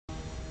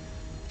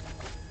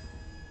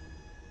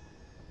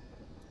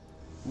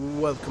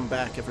Welcome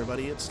back,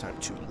 everybody. It's time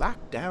to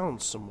lock down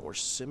some more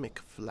Simic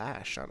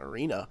Flash on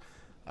Arena.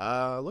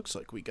 Looks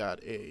like we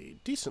got a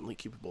decently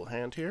keepable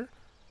hand here.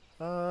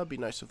 Be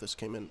nice if this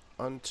came in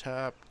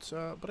untapped,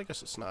 but I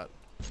guess it's not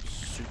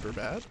super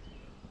bad.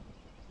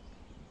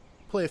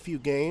 Play a few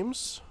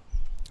games.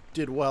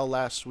 Did well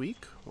last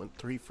week. Went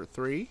 3 for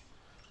 3.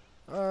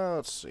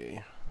 Let's see.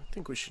 I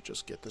think we should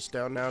just get this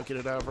down now, get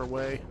it out of our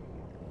way.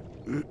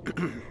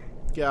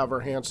 Get out of our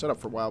hand, set up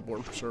for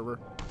Wildborn Preserver.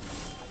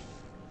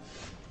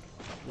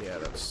 Yeah,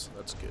 that's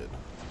good.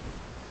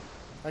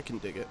 I can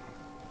dig it.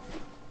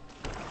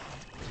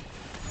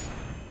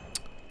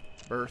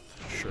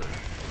 Birth, sure.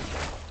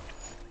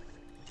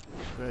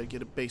 Go ahead,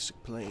 get a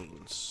basic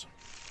planes.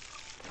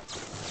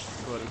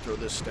 Go ahead and throw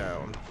this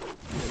down.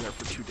 Get in there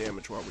for 2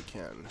 damage while we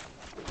can.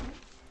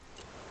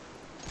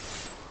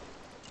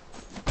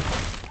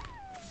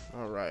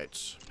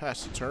 Alright,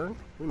 pass the turn.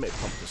 We may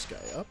pump this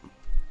guy up.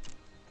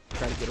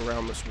 Try to get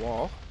around this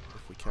wall,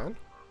 if we can.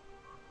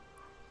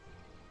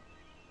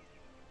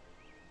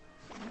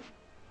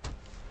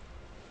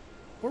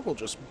 Or we'll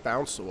just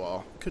bounce the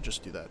wall. Could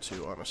just do that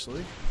too,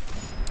 honestly.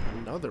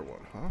 Another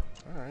one, huh?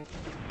 Alright.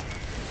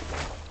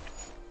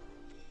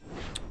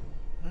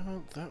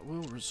 Well, that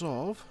will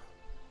resolve.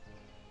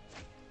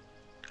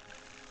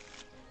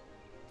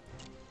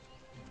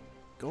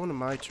 Going to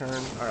my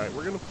turn. Alright,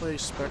 we're going to play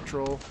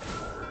Spectral.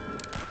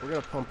 We're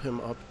going to pump him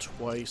up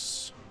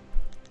twice.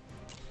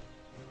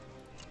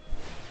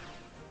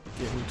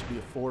 Get him to be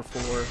a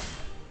 4/4.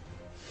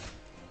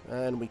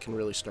 And we can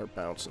really start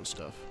bouncing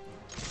stuff.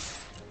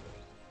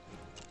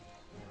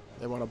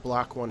 They want to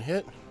block 1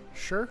 hit,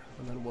 sure,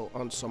 and then we'll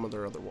unsummon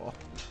their other wall.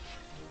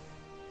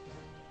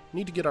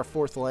 Need to get our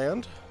 4th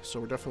land, so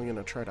we're definitely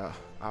going to try to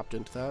opt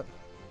into that.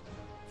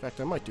 In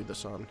fact, I might do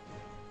this on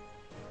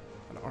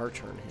our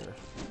turn here.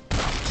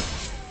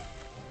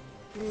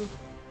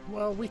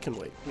 Well, we can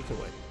wait. We can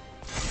wait.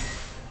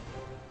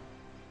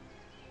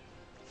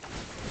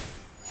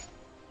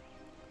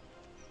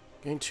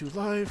 Gain 2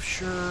 life,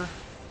 sure.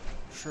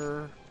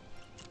 Sure.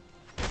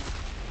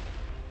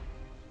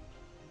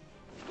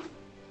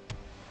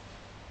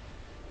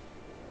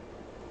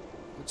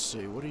 Let's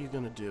see, what are you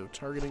gonna do?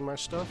 Targeting my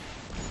stuff?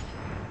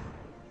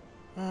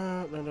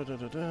 I'm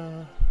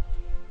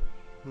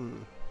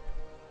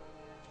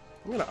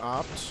gonna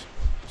opt.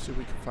 See if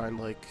we can find,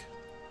 like...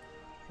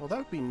 Well, that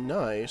would be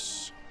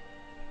nice.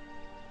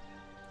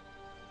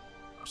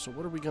 So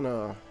what are we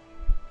gonna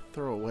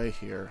throw away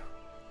here?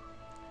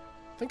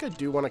 I think I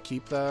do want to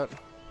keep that.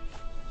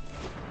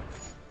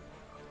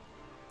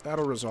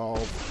 That'll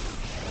resolve.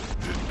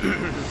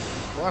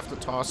 We'll have to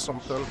toss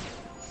something.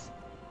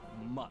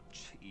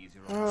 Much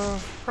easier.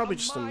 Probably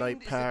just a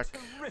night pack.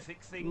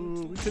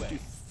 We could do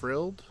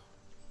Frilled.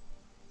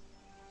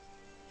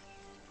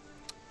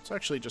 Let's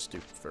actually just do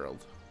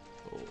Frilled.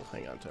 We'll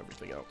hang on to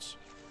everything else.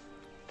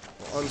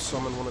 We'll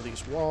unsummon one of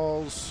these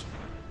walls.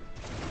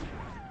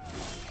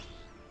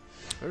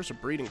 There's a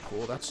breeding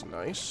pool. That's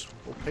nice.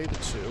 We'll pay the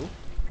 2.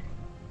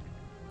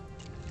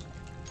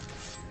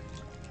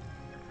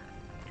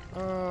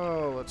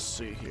 Oh, let's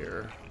see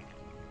here.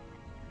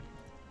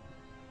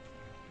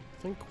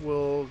 I think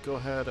we'll go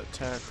ahead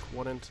attack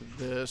 1 into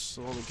this.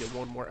 We'll only get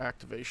 1 more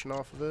activation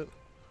off of it.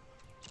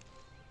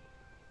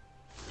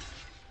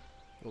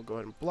 We'll go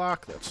ahead and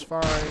block. That's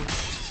fine.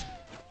 This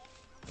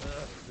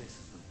is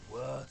the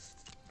worst.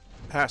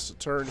 Pass the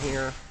turn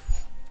here.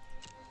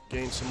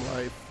 Gain some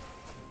life.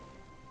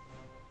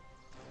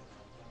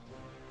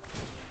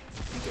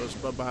 He goes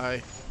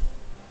bye-bye.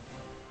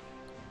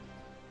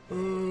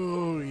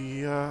 Oh,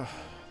 yeah.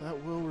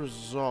 That will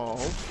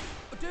resolve.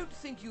 I don't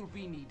think you'll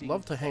be needing...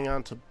 Love to hang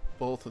on to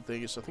both of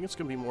these. I think it's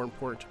going to be more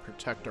important to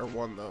protect our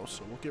 1, though,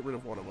 so we'll get rid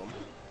of 1 of them.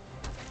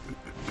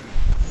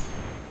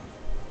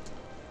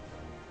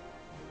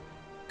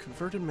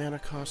 Converted mana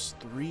costs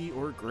 3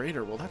 or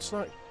greater. Well, that's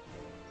not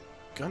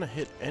gonna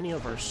hit any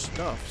of our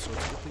stuff, so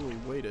it's a good thing we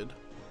waited.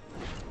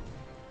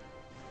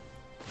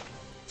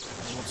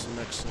 And what's the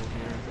next thing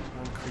here?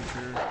 1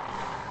 creature.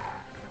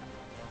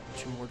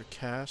 2 more to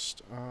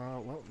cast.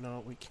 Well,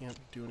 no, we can't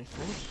do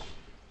anything.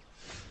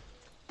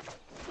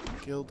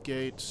 Guild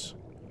gates.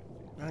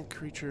 9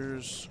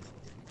 creatures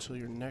until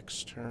your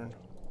next turn.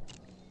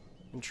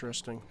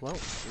 Interesting. Well,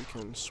 we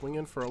can swing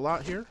in for a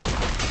lot here.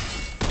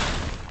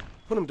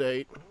 Put him to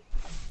 8.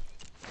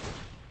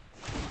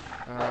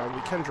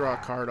 We can draw a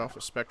card off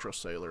a Spectral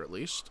Sailor at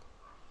least.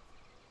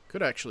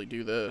 Could actually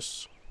do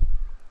this.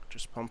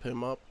 Just pump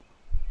him up,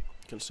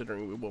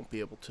 considering we won't be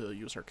able to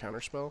use our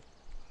counterspell.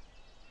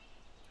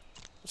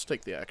 Let's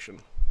take the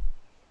action.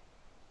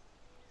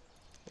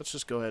 Let's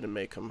just go ahead and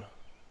make him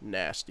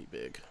nasty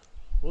big.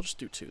 We'll just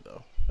do 2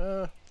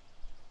 though.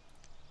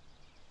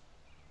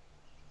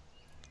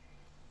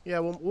 Yeah,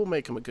 we'll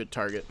make him a good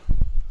target.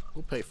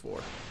 We'll pay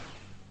 4.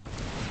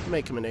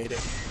 Make him an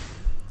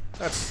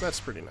 8/8. That's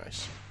pretty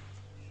nice.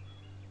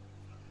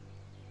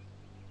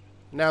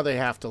 Now they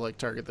have to, like,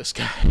 target this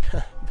guy,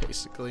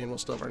 basically, and we'll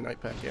still have our Night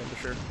Pack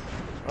Ambusher.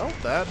 Oh,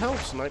 that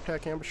helps. Night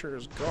Pack Ambusher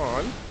is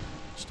gone.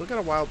 Still got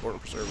a Wildborn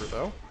Preserver,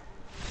 though.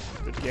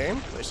 Good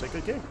game? They say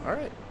good game.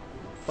 Alright.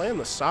 Playing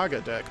the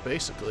Saga deck,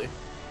 basically.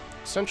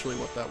 Essentially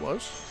what that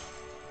was.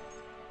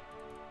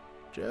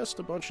 Just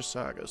a bunch of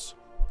Sagas.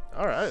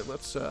 Alright,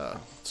 let's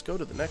go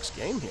to the next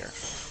game here.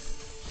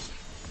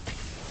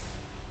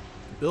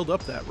 Build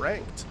up that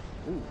ranked.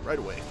 Ooh, right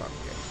away, found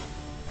the game.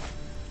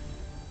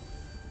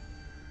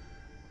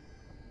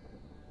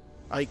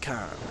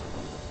 Icon.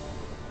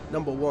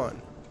 Number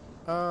 1.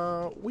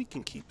 We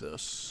can keep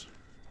this.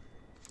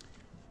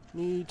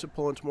 Need to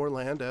pull into more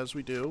land, as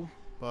we do,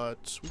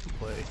 but we can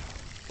play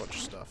a bunch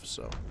of stuff,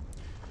 so.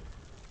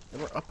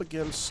 And we're up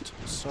against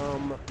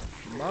some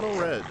mono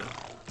red.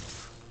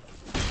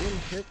 Begin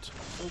hit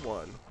for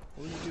 1.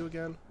 What do you do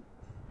again?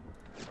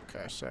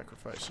 Okay,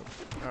 sacrifice him.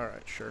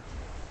 Alright, sure.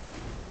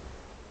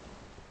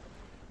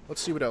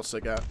 Let's see what else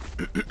they got.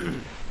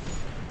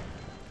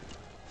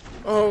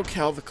 Oh,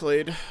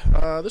 Calvaclade.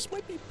 This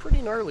might be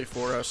pretty gnarly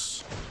for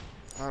us,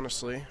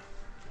 honestly.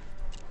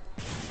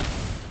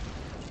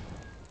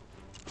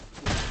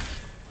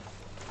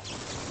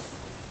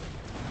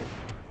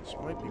 This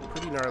might be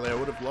pretty gnarly. I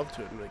would have loved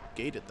to have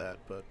negated that,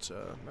 but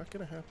not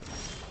gonna happen.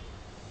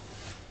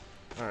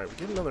 Alright, we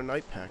get another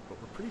Night Pack, but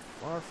we're pretty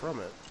far from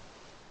it.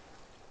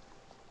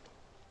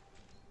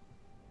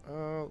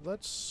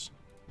 Let's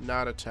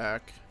not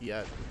attack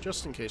yet,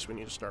 just in case we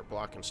need to start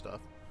blocking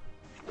stuff.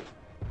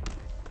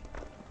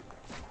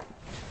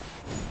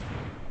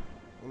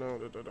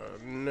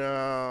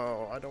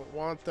 No, I don't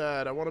want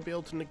that. I want to be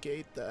able to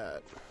negate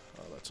that.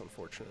 Oh, that's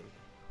unfortunate.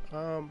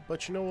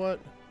 But you know what?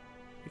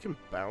 We can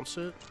bounce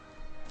it.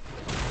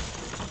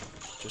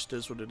 Just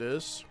is what it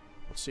is.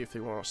 Let's see if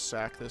they want to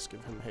sack this,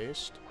 give him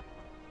haste.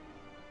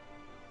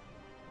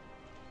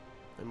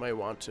 They might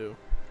want to.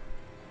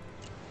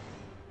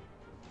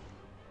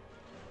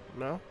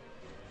 No?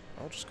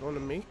 I'll just go into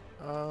me.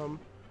 Alright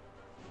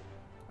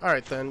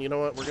then, you know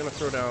what? We're gonna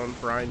throw down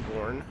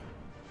Brineborn.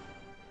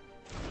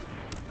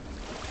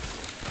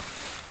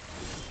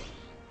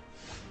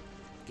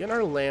 Getting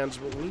our lands,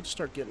 but we need to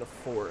start getting a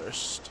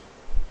forest.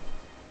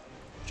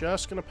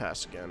 Just gonna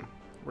pass again.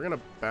 We're gonna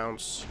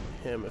bounce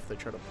him if they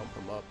try to pump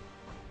him up.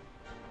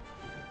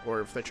 Or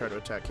if they try to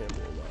attack him,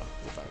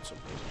 we'll bounce him.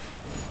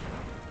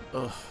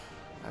 Ugh,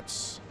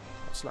 that's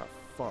not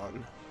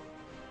fun.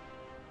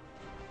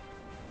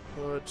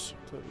 But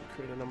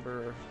create a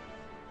number.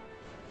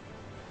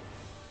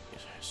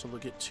 So they'll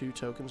get 2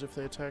 tokens if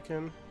they attack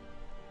him.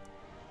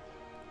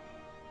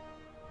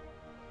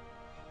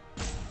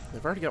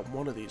 They've already got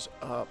one of these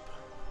up.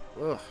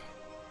 Ugh,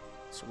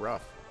 it's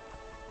rough.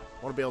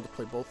 I want to be able to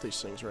play both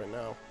these things right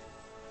now.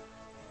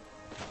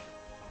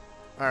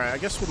 Alright, I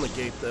guess we'll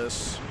negate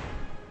this.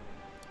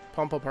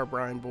 Pump up our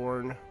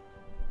Brineborn.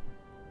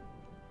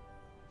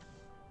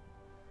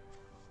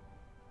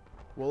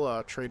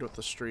 We'll trade with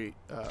the street,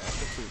 the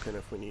Kingpin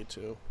if we need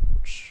to,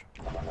 which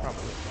probably won't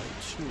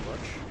be too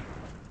much.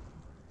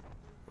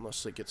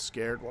 Unless they get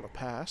scared, want to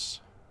pass.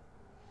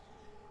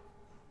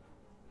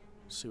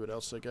 See what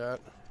else they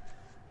got.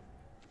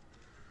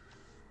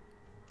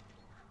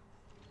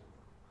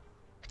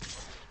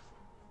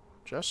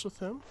 Just with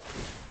him.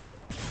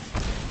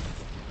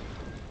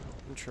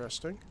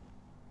 Interesting.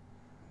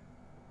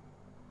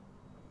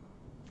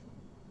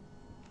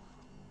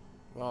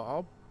 Well,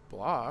 I'll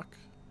block.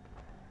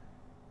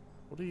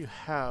 What do you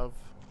have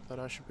that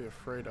I should be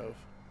afraid of?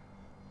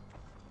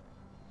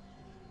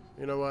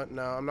 You know what?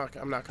 No, I'm not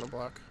gonna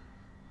block.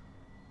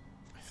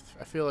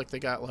 I feel like they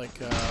got like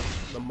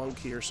the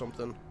monkey or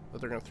something that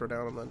they're gonna throw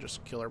down and then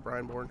just kill our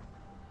Brineborn.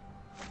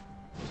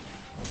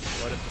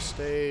 Light up the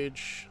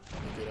stage.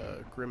 We get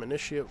a Grim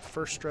Initiate,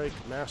 First Strike,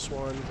 Mass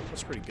one.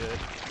 That's pretty good.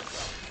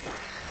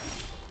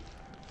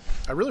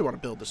 I really want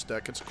to build this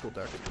deck. It's a cool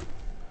deck.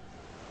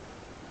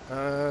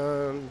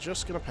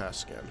 Just gonna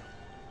pass again.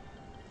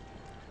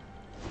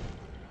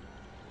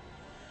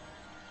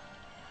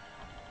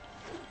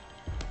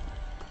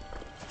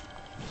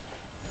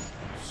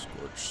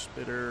 Scorch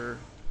Spitter.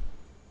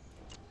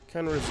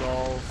 Can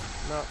resolve.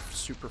 Not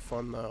super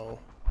fun though.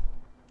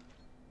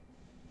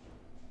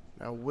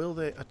 Now will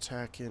they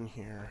attack in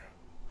here?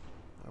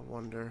 I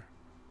wonder.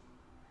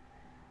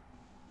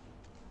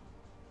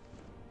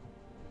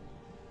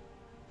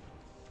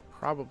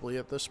 Probably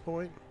at this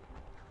point.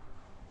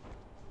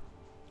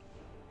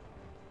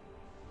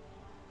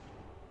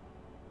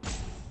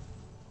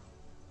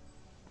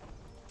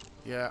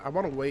 Yeah, I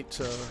want to wait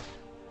to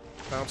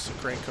bounce the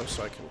Granko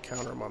so I can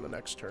counter him on the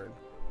next turn.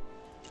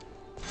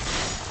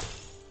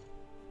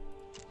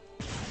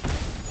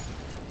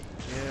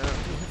 Yeah, I'm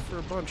gonna hit for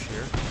a bunch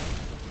here.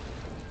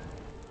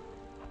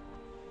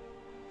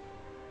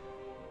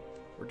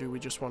 Or do we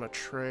just want to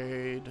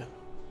trade?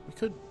 We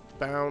could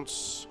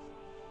bounce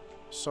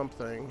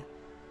something.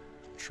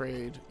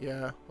 Trade.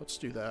 Yeah, let's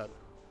do that.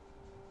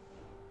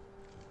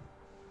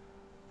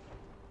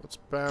 Let's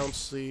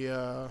bounce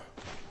the,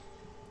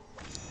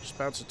 just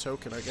bounce a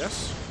token, I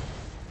guess.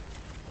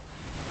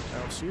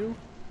 Bounce you.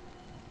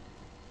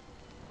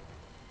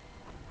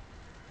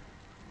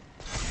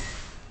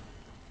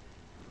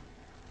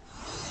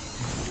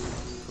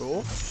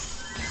 Cool.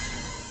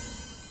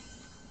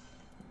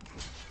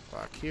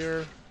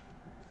 here.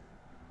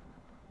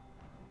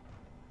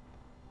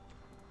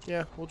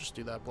 Yeah, we'll just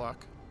do that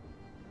block.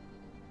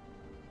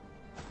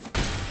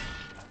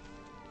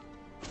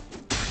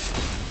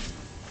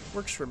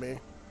 Works for me.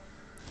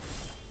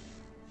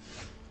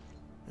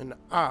 An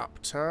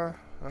opt, huh?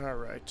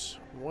 Alright.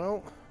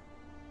 Well,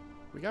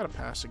 we gotta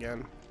pass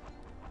again.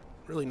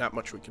 Really not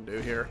much we can do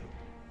here.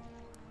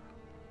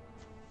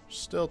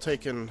 Still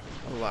taking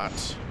a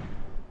lot.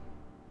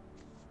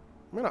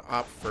 I'm gonna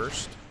opt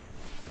first.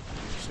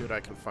 See what I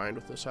can find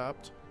with this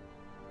opt.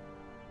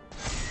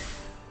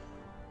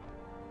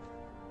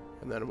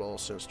 And then we'll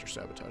Sinister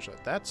Sabotage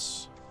that.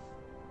 That's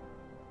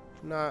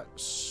not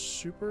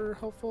super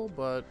helpful,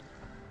 but...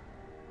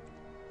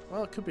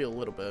 well, it could be a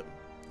little bit.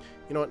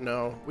 You know what?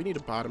 No. We need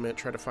to bottom it,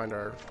 try to find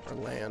our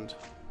land.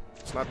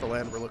 It's not the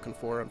land we're looking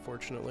for,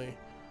 unfortunately.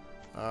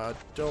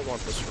 Don't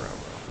want this around,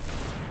 though.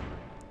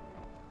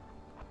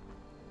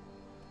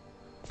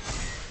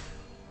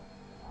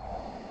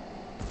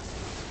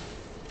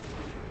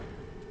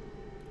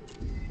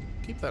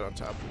 Keep that on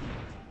top.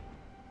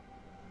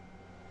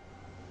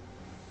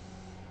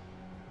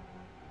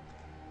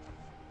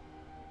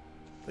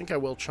 I think I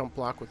will chump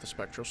block with the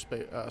Spectral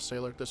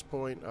Sailor at this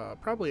point.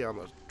 Probably on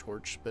the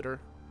Torch Spitter.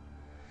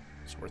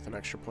 It's worth an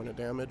extra point of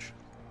damage.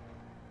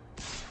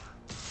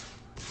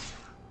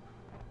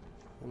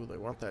 Ooh, they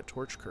want that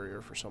Torch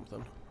Courier for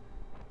something.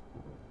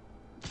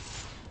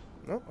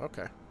 Oh,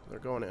 okay. They're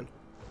going in.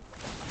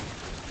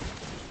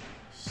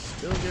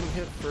 Still getting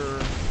hit for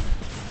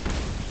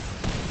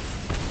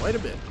quite a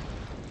bit.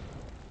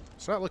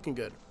 It's not looking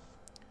good.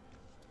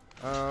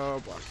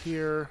 Block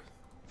here.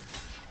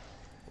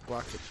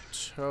 Block the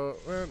toe.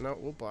 Well, no,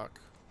 we'll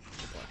block.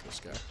 We'll block this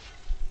guy.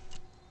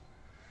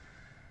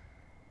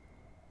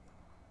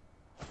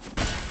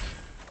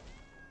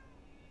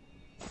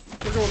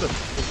 We're going to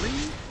 3.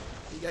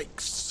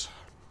 Yikes.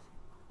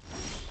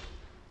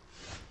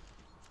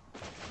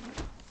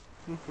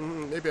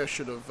 Maybe I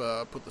should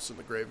have put this in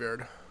the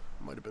graveyard.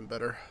 Might have been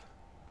better.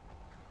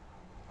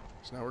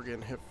 So now we're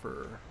getting hit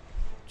for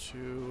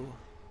 2.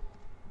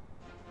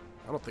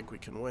 I don't think we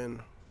can win.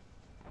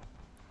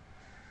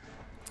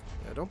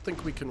 I don't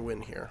think we can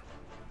win here.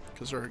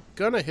 Because they're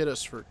gonna hit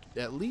us for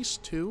at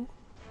least 2.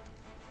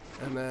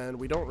 And then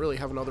we don't really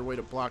have another way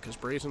to block, because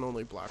Brazen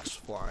only blocks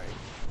flying.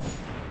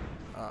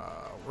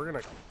 We're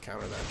gonna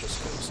counter that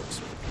just because it's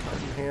a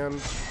card in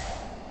hand.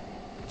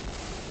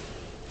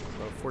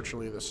 But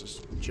unfortunately, this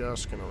is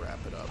just gonna wrap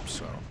it up,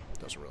 so it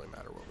doesn't really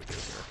matter what we do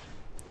here.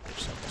 We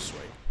just have to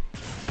swing.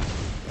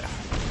 Yeah.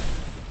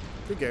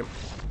 Good game.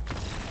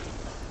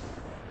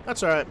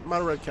 That's alright.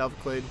 Mono Red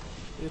Cavalcade.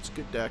 It's a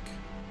good deck.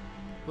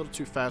 A little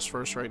too fast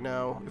for us right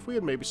now. If we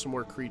had maybe some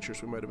more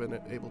creatures, we might have been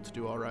able to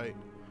do alright.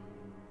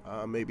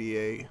 Maybe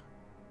a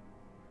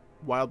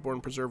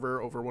Wildborn Preserver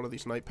over one of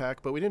these Night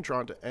Pack, but we didn't draw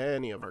into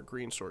any of our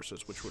green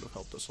sources, which would have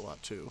helped us a lot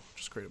too.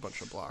 Just create a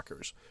bunch of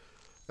blockers.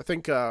 I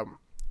think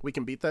we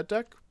can beat that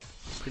deck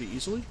pretty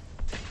easily.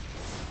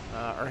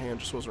 Our hand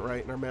just wasn't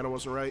right, and our mana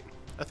wasn't right.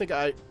 I think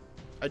I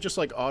just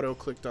like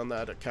auto-clicked on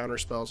that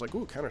counterspell. I was like,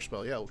 ooh,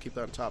 counterspell, yeah, we'll keep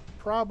that on top.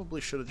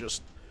 Probably should have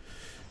just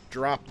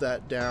dropped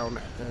that down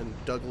and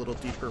dug a little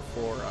deeper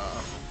for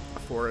a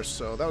forest,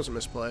 so that was a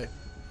misplay.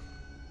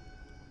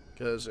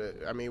 Because,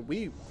 I mean,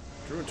 we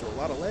drew into a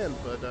lot of land,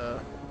 but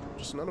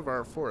just none of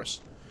our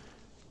forests.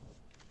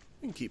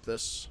 We can keep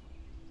this.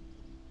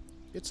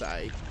 It's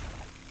aight.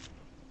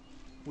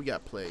 We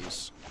got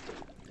plays.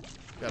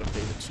 Gotta pay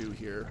the 2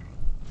 here.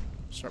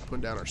 Start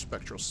putting down our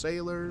Spectral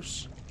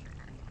Sailors.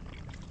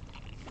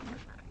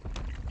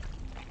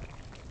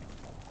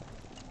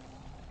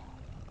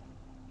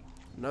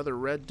 Another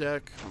red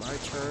deck. My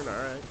turn.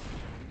 Alright.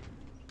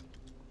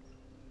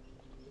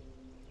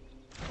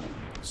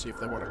 Let's see if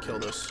they want to kill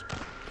this.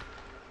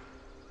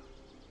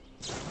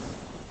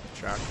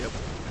 Shock, yep.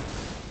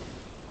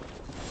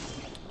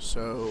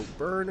 So,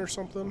 burn or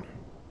something.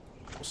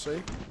 We'll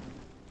see.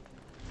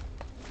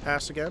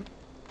 Pass again.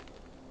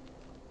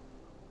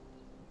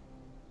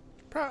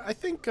 I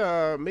think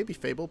maybe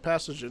Fabled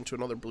Passage into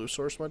another blue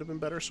source might have been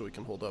better, so we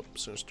can hold up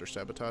Sinister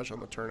Sabotage on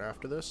the turn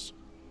after this.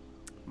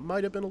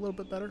 Might have been a little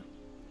bit better.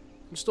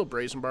 I'm still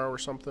Brazen Borrow or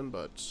something,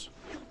 but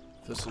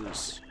this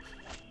is...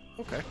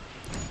 okay.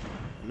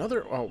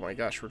 Another... oh my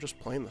gosh, we're just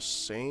playing the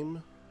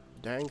same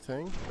dang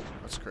thing?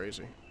 That's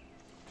crazy.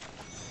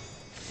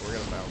 We're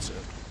gonna bounce it.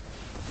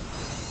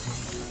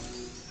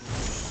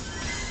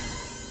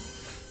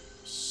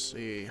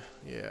 See,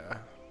 yeah,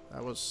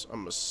 that was a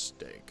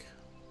mistake.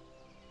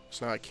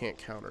 So now I can't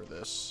counter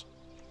this.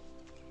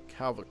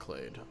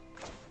 Cavalcade,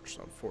 which is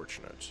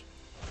unfortunate.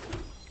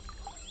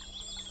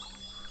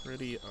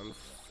 Pretty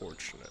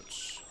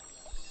unfortunate.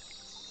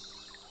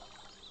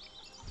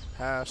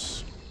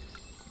 Pass.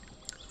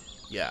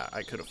 Yeah,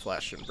 I could have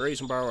flashed in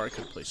Brazen Borrower, I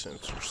could have played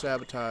Sinister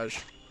Sabotage.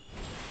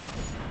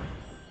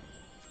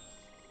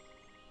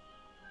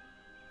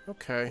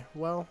 Okay,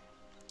 well,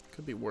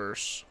 could be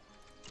worse.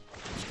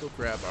 Let's go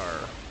grab our...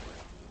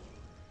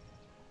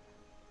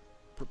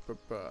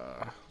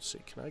 let's see,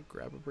 can I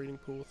grab a breeding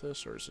pool with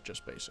this, or is it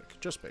just basic?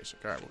 Just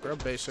basic. Alright, we'll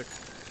grab basic.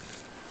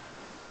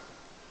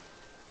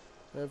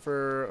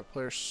 Whenever a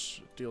player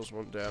deals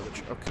 1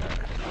 damage. Okay.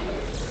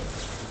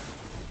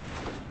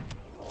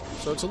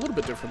 So it's a little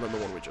bit different than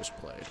the one we just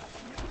played.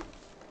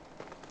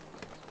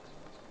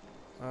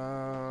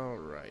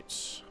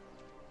 Alright.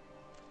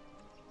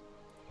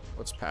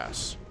 Let's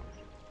pass.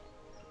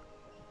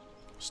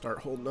 Start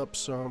holding up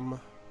some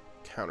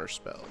counter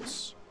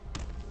spells.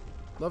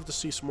 Love to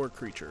see some more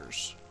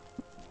creatures.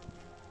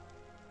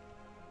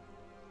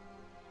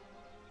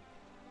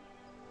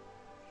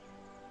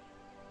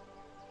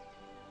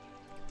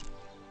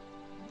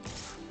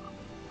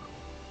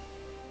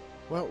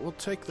 Well, we'll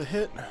take the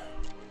hit.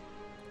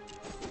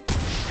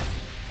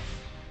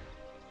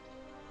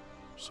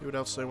 See what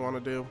else they want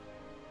to do.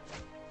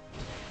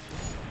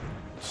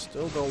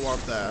 Still don't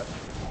want that.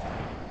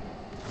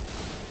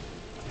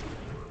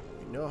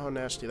 You know how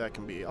nasty that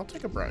can be. I'll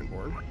take a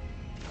Brineborn.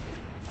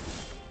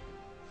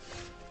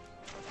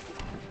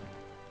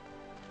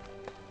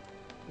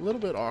 A little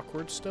bit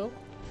awkward still.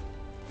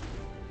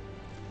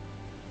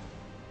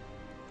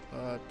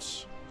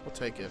 But I'll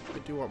take it. I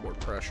do want more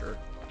pressure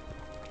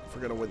if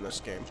we're going to win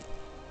this game.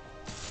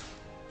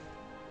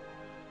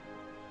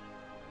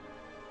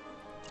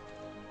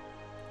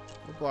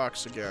 No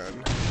blocks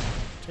again.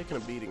 Taking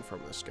a beating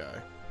from this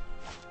guy.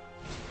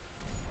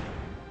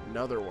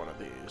 Another one of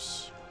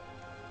these.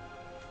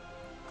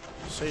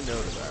 Say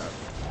no to that.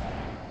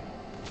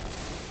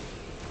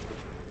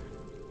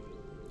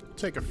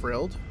 Take a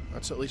Frilled.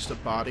 That's at least a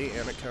body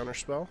and a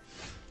counterspell.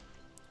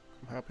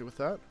 I'm happy with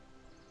that.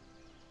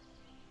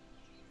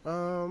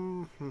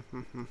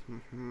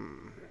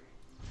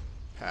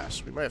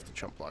 Pass. We might have to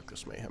chump block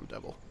this Mayhem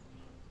Devil.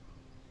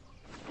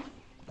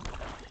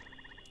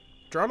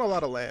 Drawn a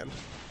lot of land.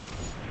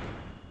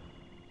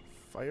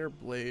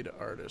 Fireblade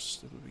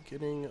Artist. At the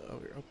beginning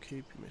of your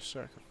upkeep, you may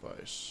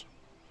sacrifice.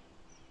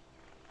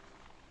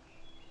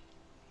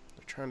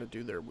 They're trying to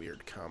do their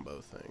weird combo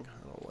thing.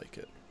 I don't like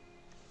it.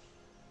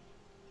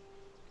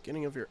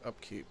 Beginning of your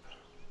upkeep.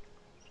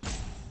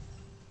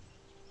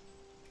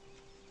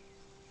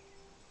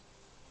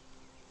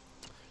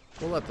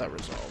 We'll let that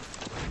resolve.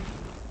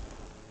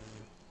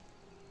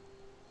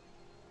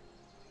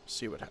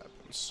 See what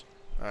happens.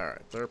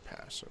 Alright, they're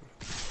passing.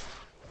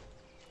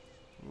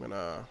 I'm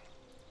gonna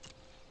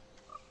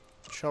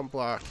chump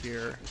block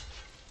here.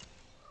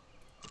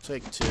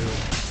 Take 2.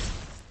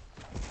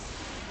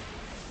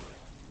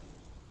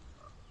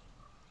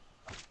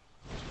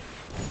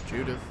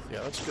 Judith,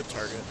 yeah, that's a good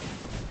target.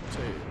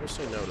 We'll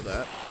say no to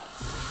that.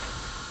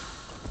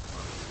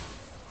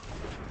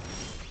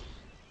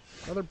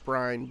 Another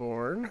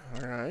Brineborn.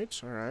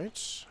 Alright,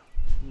 alright.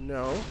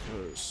 No,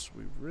 because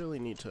we really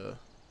need to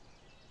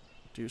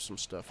do some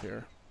stuff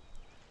here.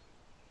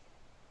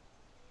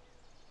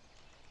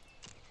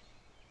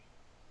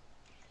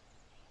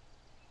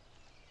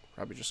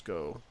 Probably just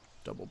go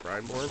double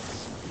Brineborn.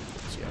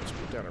 So yeah, let's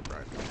put down our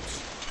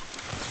Brineborns.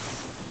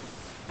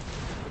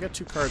 We got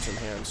 2 cards in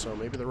hand, so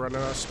maybe they're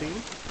running out of steam.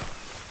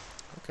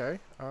 Okay,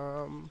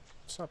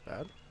 it's not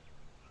bad.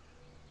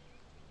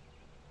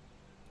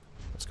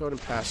 Let's go ahead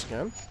and pass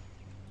again.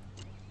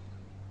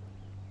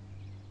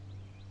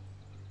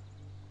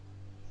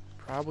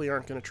 Probably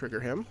aren't going to trigger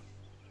him.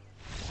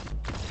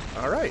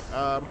 Alright,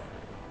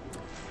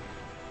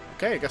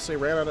 okay, I guess they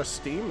ran out of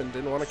steam and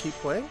didn't want to keep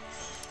playing.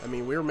 I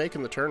mean, we were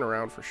making the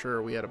turnaround for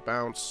sure. We had a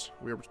bounce.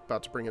 We were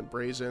about to bring in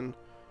Brazen.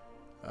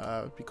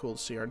 It'd be cool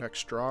to see our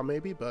next draw,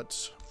 maybe,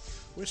 but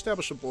we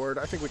established a board.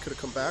 I think we could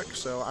have come back,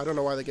 so I don't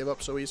know why they gave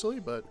up so easily,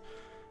 but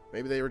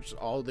maybe they were just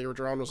all they were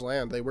drawing was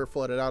land. They were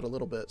flooded out a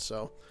little bit,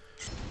 so.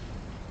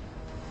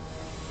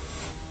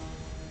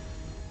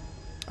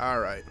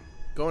 Alright,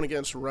 going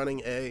against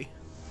running A.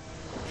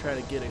 Try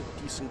to get a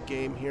decent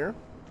game here.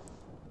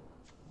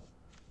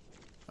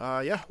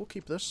 Yeah, we'll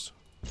keep this.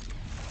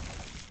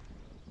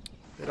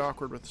 Bit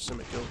awkward with the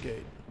Simic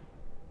Guildgate.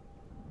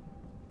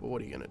 But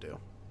what are you gonna do?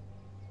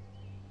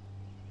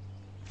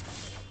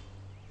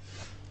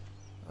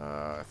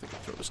 I think I'll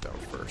throw this down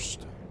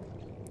first.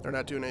 They're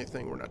not doing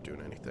anything, we're not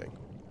doing anything.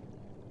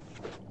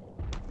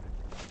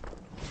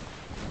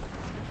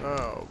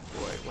 Oh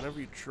boy, whenever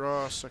you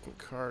draw a second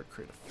card,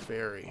 create a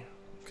fairy.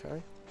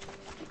 Okay.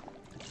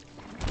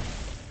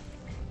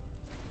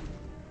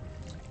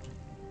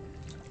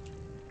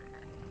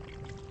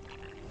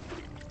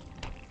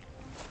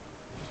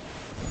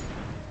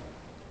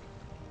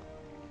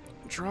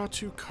 Draw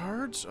 2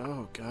 cards?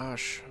 Oh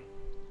gosh.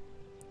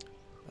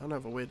 I don't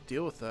have a way to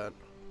deal with that.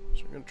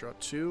 So we're gonna draw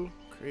 2,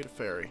 create a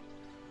fairy.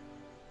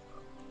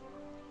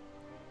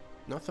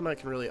 Nothing I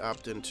can really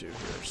opt into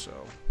here, so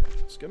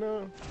it's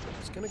gonna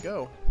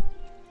go.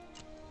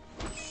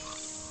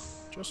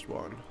 Just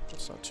 1.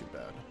 That's not too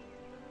bad.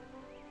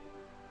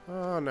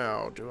 Oh,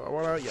 now do I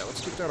wanna? Yeah,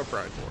 let's get down a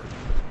Brineborn.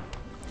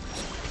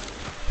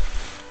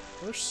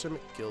 There's Simic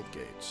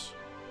Guildgates.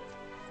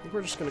 I think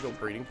we're just gonna go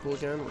Breeding Pool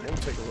again. We're gonna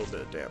take a little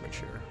bit of damage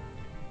here.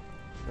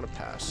 I'm gonna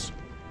pass.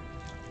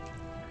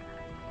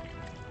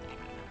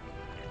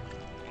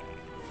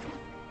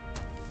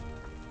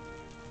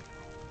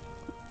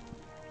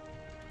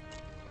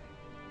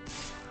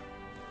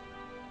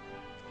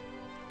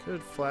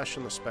 Could flash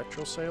in the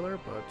Spectral Sailor,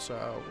 but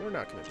we're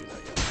not going to do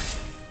that yet.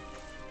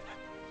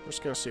 We're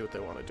just going to see what they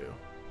want to do.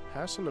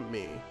 Pass them to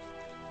me.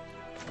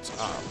 Let's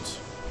opt.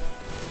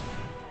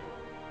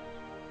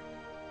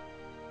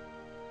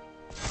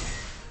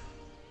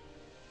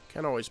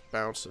 Can always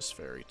bounce this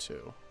fairy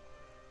too.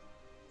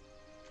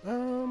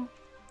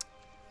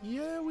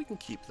 Yeah, we can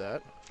keep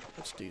that.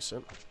 That's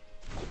decent.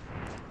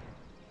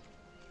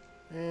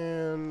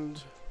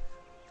 And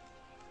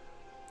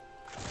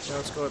yeah,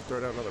 let's go ahead and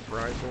throw down another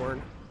Brineborn.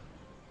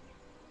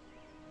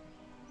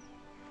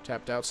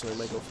 Tapped out, so they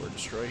may go for a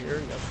destroy here.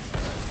 Yep.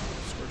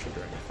 Scorching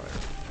Dragonfire.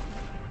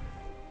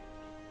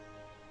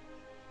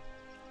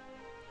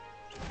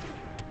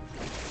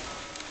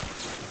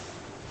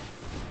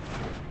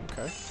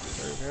 Okay,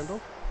 Fairy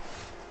Vandal.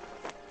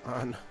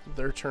 On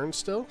their turn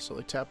still, so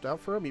they tapped out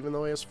for him, even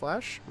though he has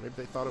Flash. Maybe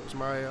they thought it was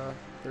my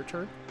their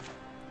turn.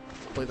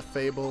 Play the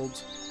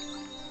Fabled.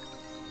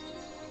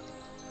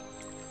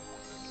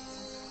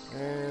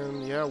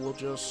 And yeah, we'll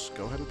just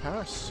go ahead and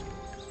pass.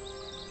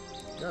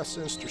 Got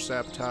Sinister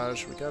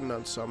Sabotage, we got an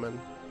Unsummon.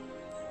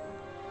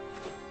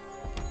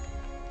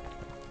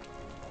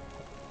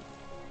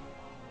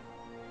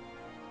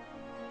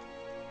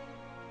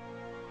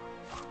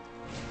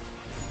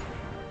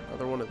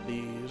 Another one of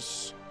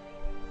these.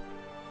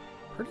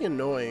 Pretty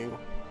annoying.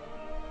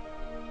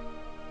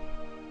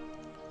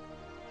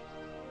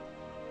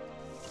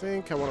 I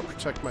think I want to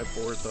protect my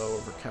board though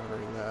over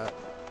countering that.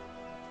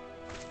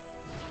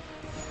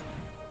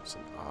 It's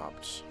an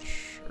opt,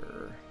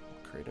 sure.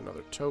 Create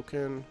another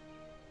token.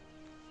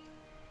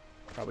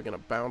 Probably gonna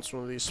bounce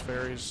one of these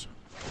fairies.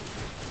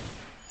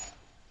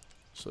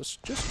 So this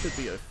just could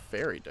be a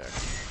fairy deck,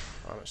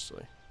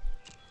 honestly.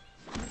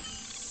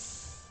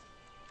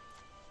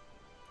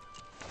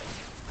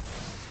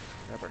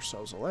 Grab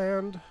ourselves a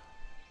land.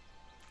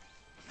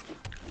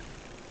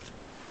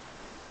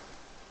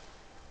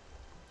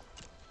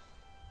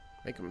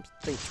 Make them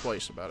think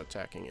twice about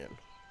attacking in.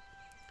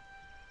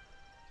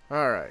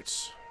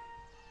 Alright.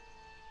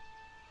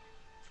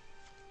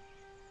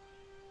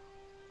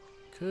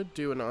 Could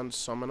do an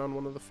unsummon on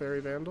one of the Fairy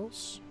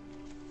Vandals.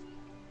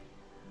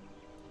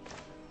 I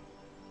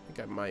think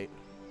I might.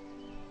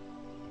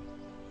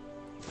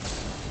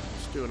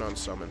 Let's do an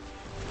unsummon.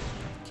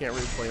 Can't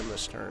replay him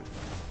this turn.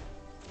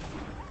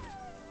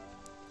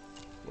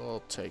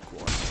 We'll take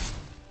one.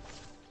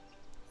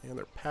 And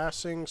they're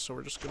passing, so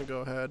we're just going to go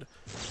ahead,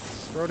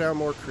 throw down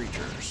more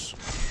creatures.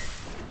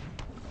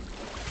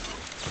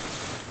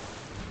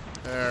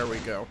 There we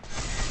go.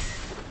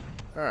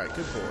 Alright,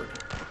 good board.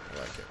 I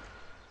like it.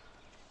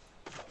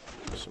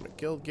 Some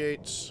guild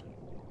gates.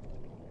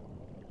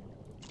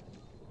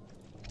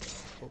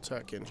 We'll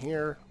tuck in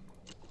here.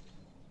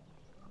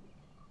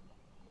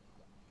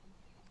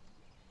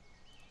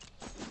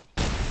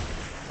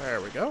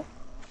 There we go.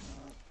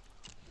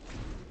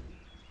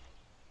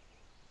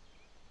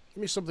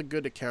 Give me something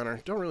good to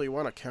counter. Don't really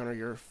want to counter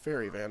your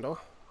Fairy Vandal.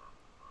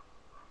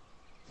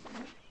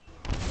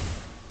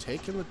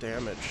 Taking the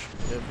damage.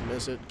 Live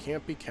Mizzet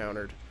can't be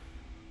countered.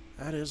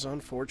 That is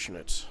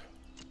unfortunate.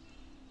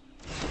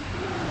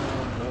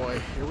 Oh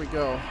boy, here we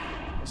go.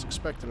 I was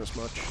expecting as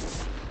much.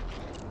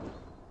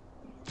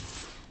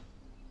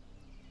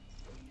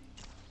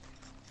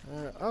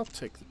 I'll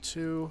take the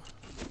 2.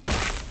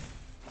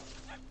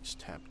 He's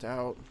tapped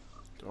out.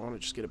 Do I want to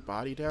just get a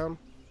body down?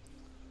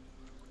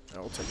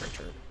 No, we'll take our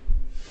turn.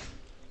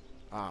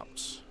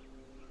 Ops.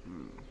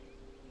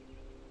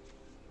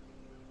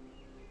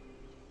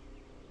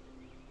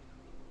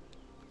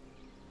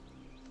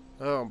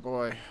 Oh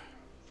boy.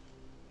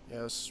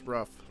 Yeah, this is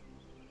rough.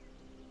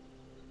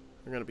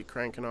 We're gonna be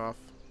cranking off.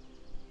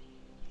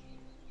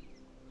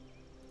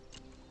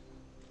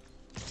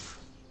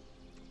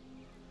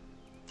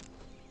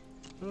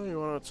 Oh, you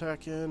wanna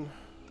attack in?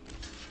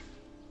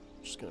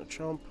 Just gonna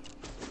chump.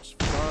 It's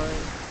fine.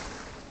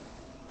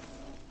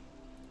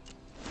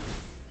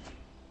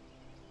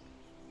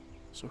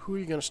 So who are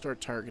you gonna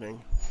start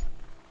targeting?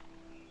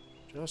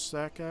 Just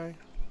that guy?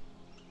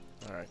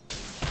 Alright.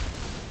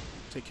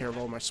 Take care of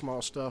all my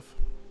small stuff.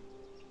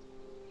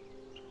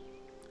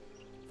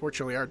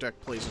 Fortunately, our deck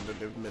plays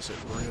into Mizzet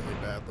really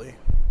badly.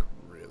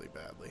 Really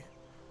badly.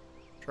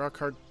 Draw a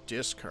card,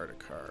 discard a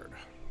card.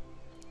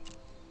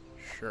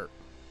 Sure.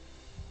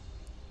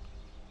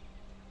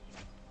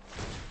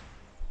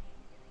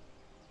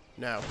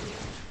 Now who?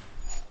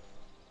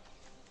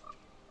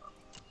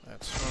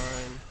 That's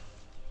fine.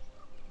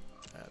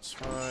 That's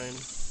fine.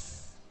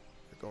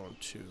 You're going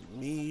to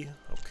me.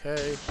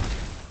 Okay.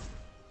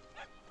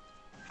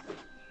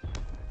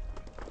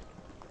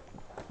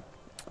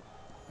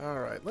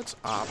 Alright, let's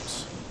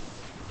opt.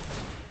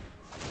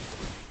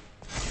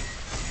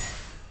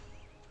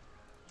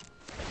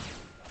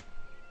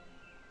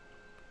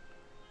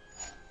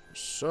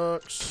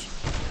 Sucks.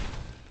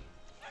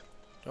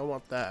 Don't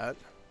want that.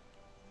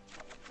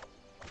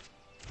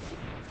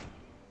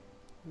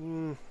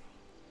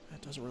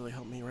 That doesn't really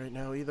help me right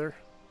now either.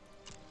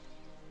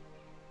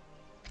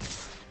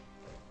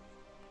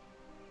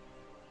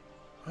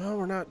 Well,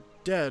 we're not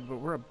dead, but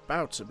we're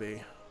about to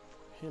be.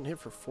 Hitting hit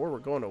for 4, we're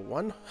going to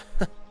 1?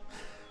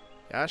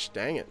 Gosh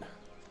dang it.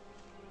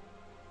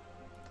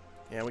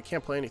 Yeah, we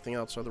can't play anything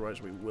else,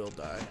 otherwise we will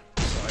die.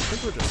 So I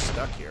think we're just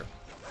stuck here.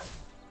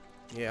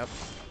 Yep.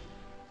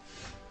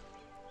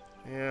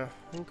 Yeah,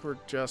 I think we're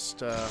just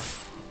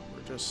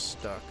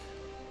stuck.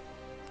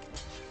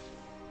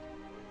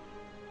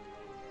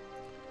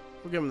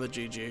 We'll give him the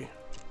GG.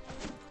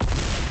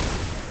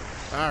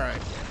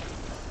 Alright.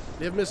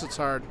 Niv Mizzet's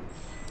hard.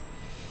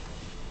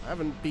 I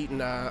haven't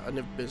beaten a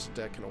Niv Mizzet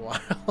deck in a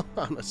while,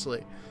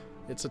 honestly.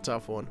 It's a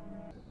tough one.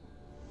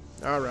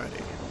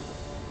 Alrighty.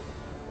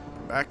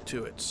 Back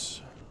to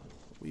it.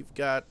 We've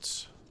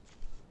got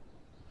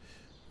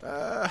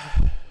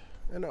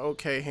an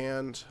okay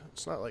hand.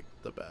 It's not like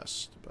the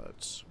best,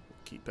 but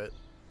we'll keep it.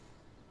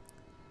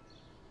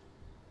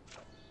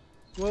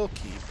 We'll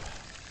keep.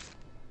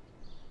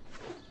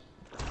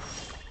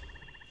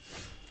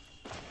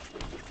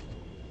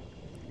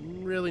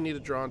 Really need to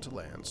draw into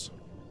lands.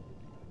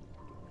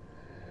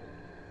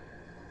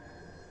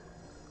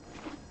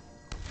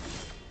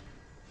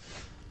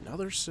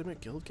 Another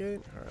Simic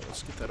Guildgate? Alright,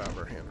 let's get that out of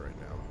our hand right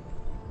now.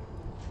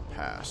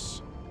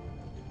 Pass.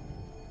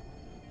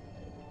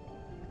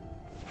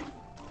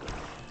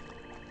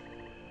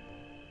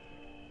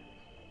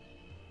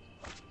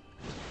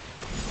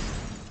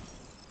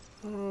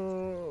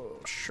 Oh,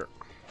 sure.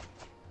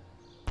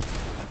 I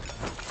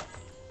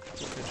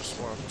think I just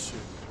want to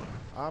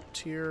opt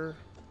here.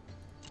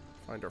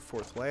 Find our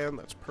 4th land,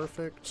 that's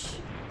perfect.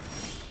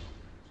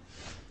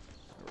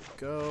 There we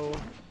go.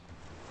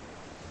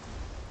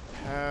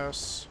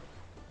 Pass.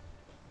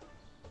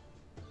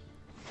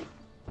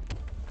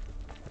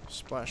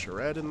 Splash a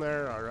red in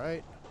there,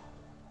 alright.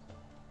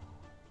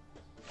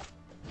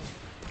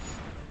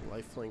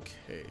 Lifelink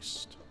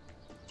haste.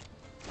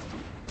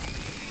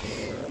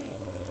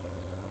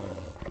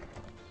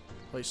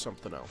 Play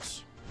something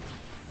else.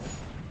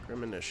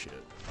 Grim Initiate.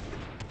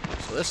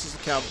 So this is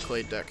the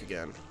Cavalcade deck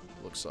again,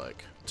 looks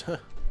like.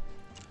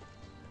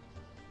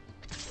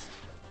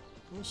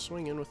 We'll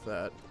swing in with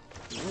that.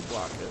 We'll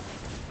block it.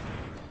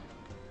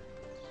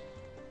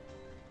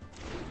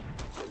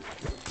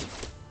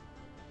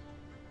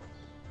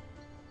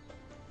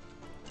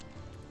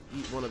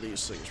 Eat one of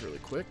these things really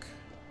quick.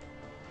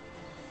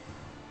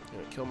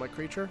 Gonna kill my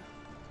creature.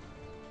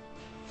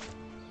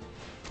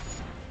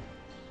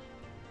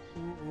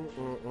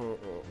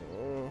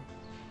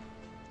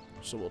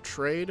 So we'll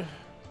trade.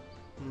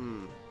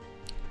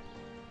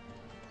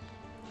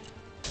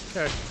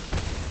 Okay.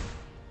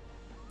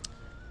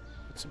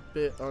 It's a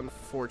bit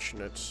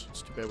unfortunate.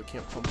 It's too bad we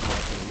can't pump it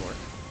up anymore.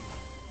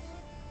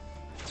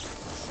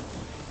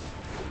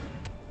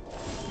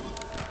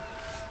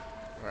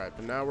 Alright,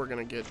 but now we're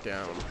going to get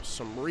down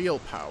some real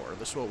power.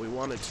 This is what we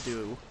wanted to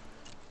do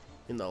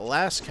in the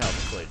last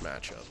Cavalcade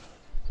matchup.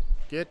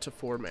 Get to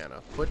 4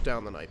 mana. Put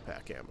down the Night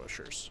Pack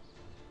Ambushers.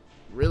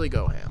 Really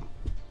go ham.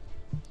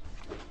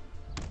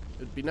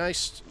 It'd be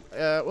nice...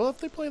 well, if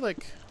they play,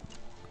 like...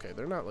 Okay,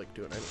 they're not, like,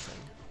 doing anything.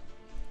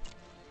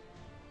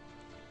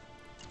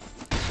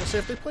 I'll say,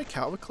 if they play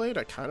Cavalcade,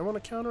 I kind of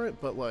want to counter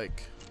it, but,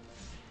 like...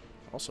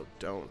 Also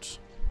don't.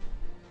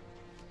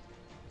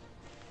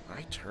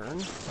 My turn?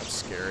 That's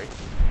scary.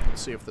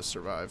 Let's see if this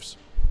survives.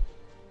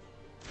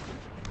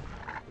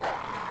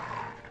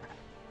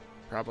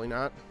 Probably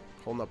not.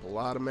 Holding up a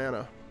lot of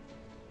mana.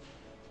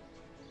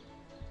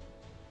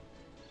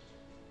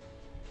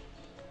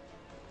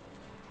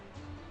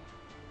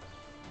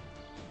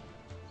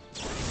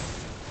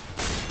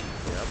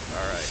 Yep,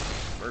 alright.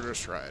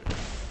 Murderous Ride.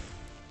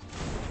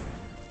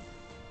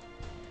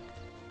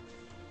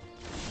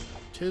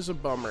 Tis a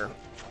bummer.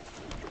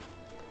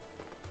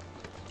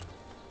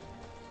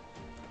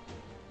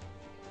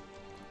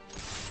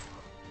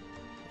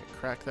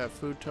 Crack that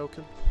food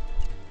token.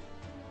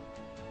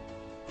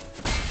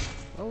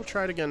 Oh, we'll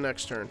try it again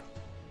next turn.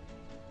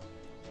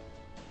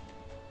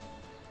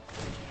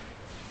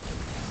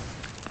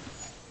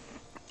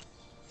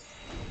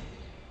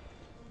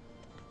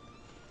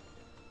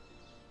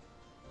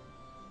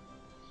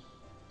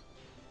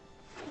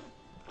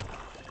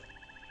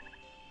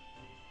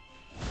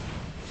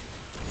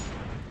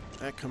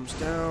 That comes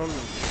down, no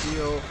big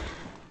deal.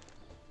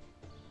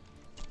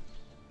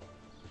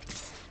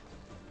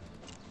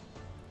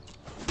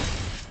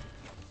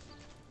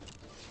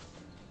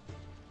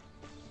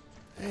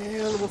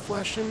 And we'll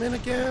flash him in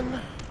again.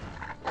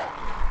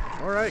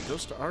 Alright,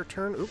 goes to our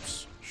turn.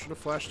 Oops. Should have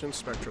flashed in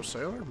Spectral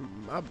Sailor.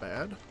 My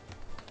bad.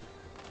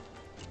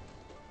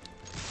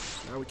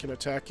 So now we can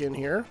attack in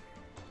here.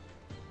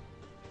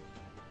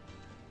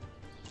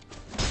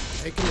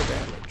 Taking the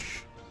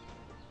damage.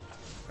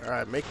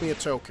 Alright, make me a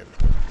token.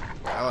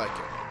 I like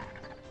it.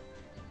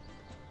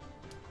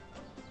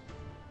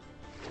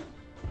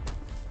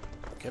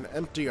 We can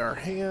empty our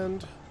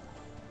hand.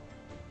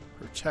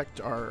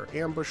 Protect our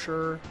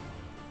ambusher.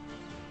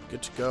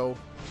 Good to go.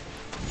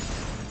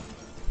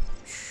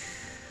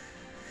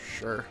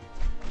 Sure.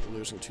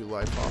 Losing 2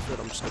 life off it.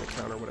 I'm just going to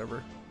counter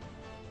whatever.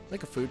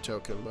 Make a food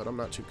token, but I'm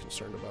not too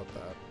concerned about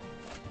that.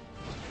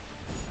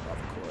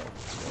 Lava Coil.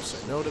 I'll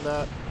say no to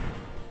that.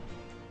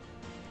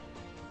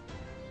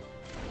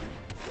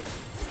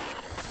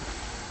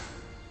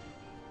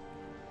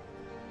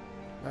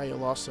 Now you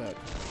lost that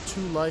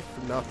 2 life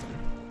for nothing.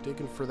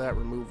 Digging for that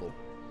removal.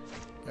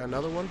 Got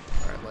another one?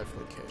 Alright,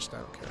 lifelink case. I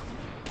don't care.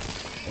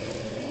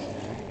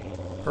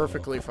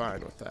 Perfectly fine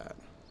with that.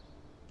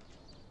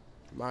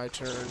 My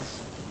turn.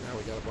 Now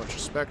we got a bunch of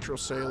spectral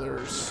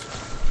sailors.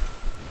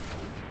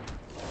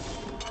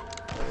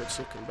 Oh, it's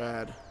looking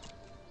bad.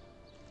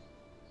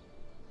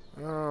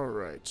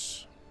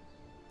 Alright.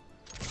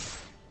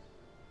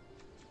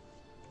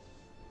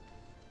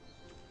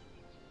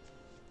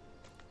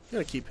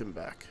 Gonna keep him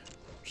back.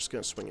 Just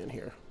gonna swing in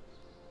here.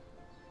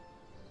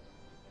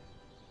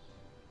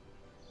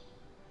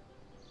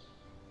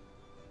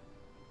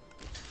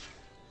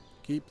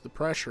 Keep the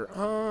pressure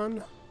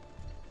on.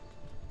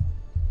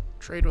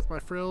 Trade with my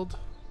frilled.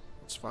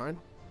 That's fine.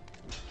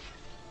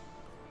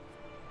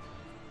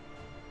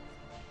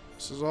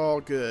 This is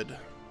all good.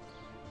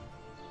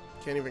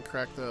 Can't even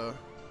crack the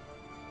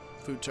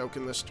food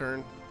token this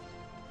turn.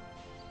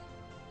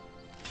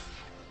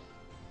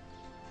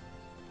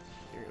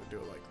 You're gonna do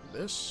it like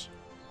this.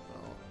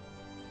 Oh.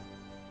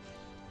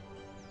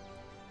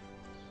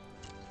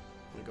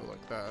 Let me go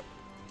like that.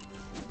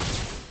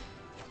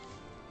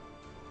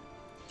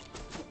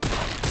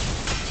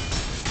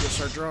 We'll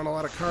start drawing a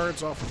lot of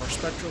cards off of our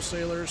spectral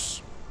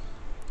sailors.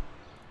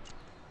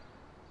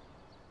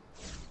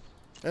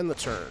 End the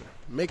turn.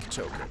 Make a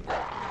token.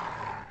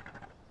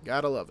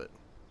 Gotta love it.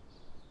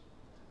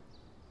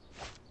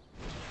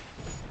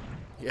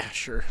 Yeah,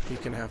 sure. You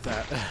can have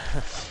that.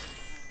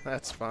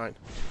 That's fine.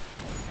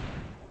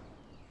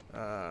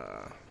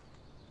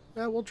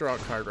 Yeah, we'll draw a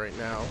card right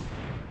now.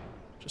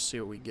 Just see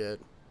what we get.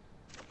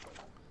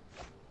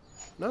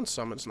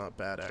 Non-summon's not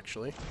bad,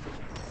 actually.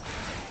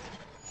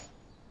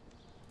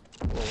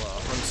 We'll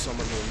unsummon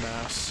the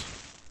mass.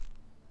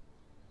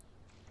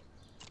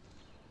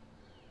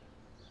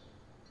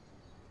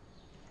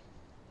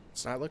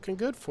 It's not looking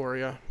good for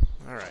you.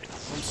 Alright,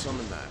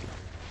 unsummon that.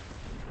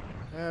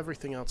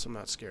 Everything else I'm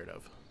not scared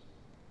of.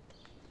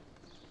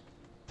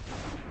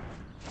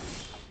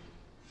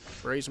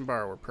 Brazen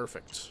Borrower,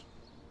 perfect.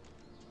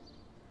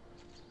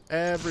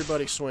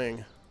 Everybody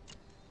swing.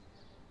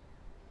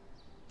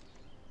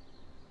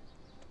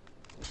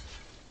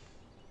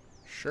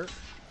 Sure,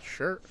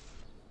 sure.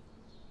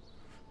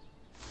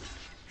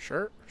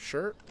 Sure,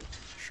 sure,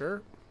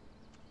 sure.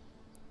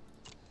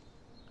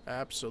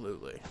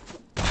 Absolutely.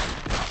 And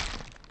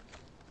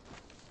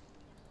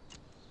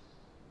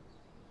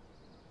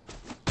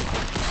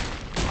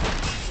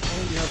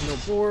you have no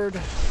board,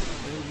 and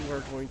you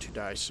are going to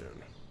die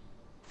soon.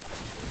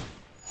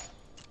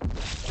 You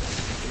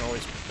can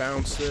always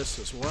bounce this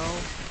as well,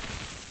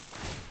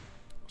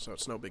 so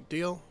it's no big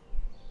deal.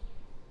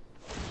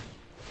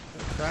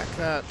 Crack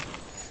that.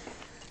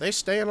 They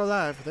staying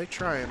alive. They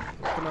trying.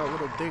 They're putting out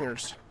little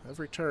dingers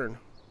every turn,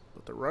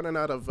 but they're running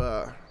out of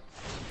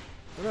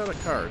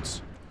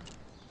cards.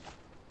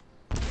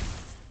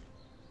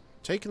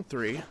 Taking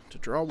 3 to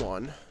draw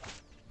 1.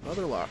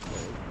 Another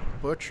Locklane.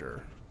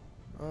 Butcher.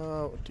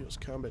 What deals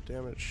combat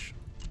damage?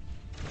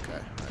 Okay.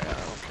 Yeah, I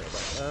don't care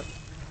about that.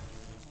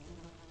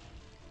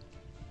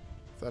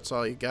 If that's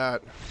all you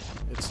got,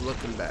 it's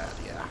looking bad.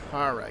 Yeah.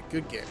 Alright.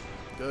 Good game.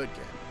 Good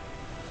game.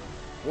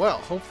 Well,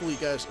 hopefully you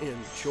guys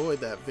enjoyed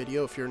that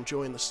video. If you're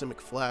enjoying the Simic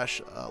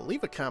Flash,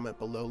 leave a comment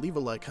below, leave a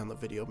like on the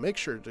video. Make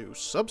sure to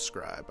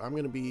subscribe. I'm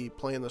going to be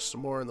playing this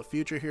some more in the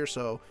future here,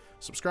 so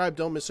subscribe,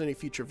 don't miss any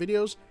future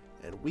videos,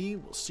 and we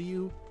will see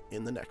you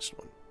in the next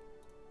one.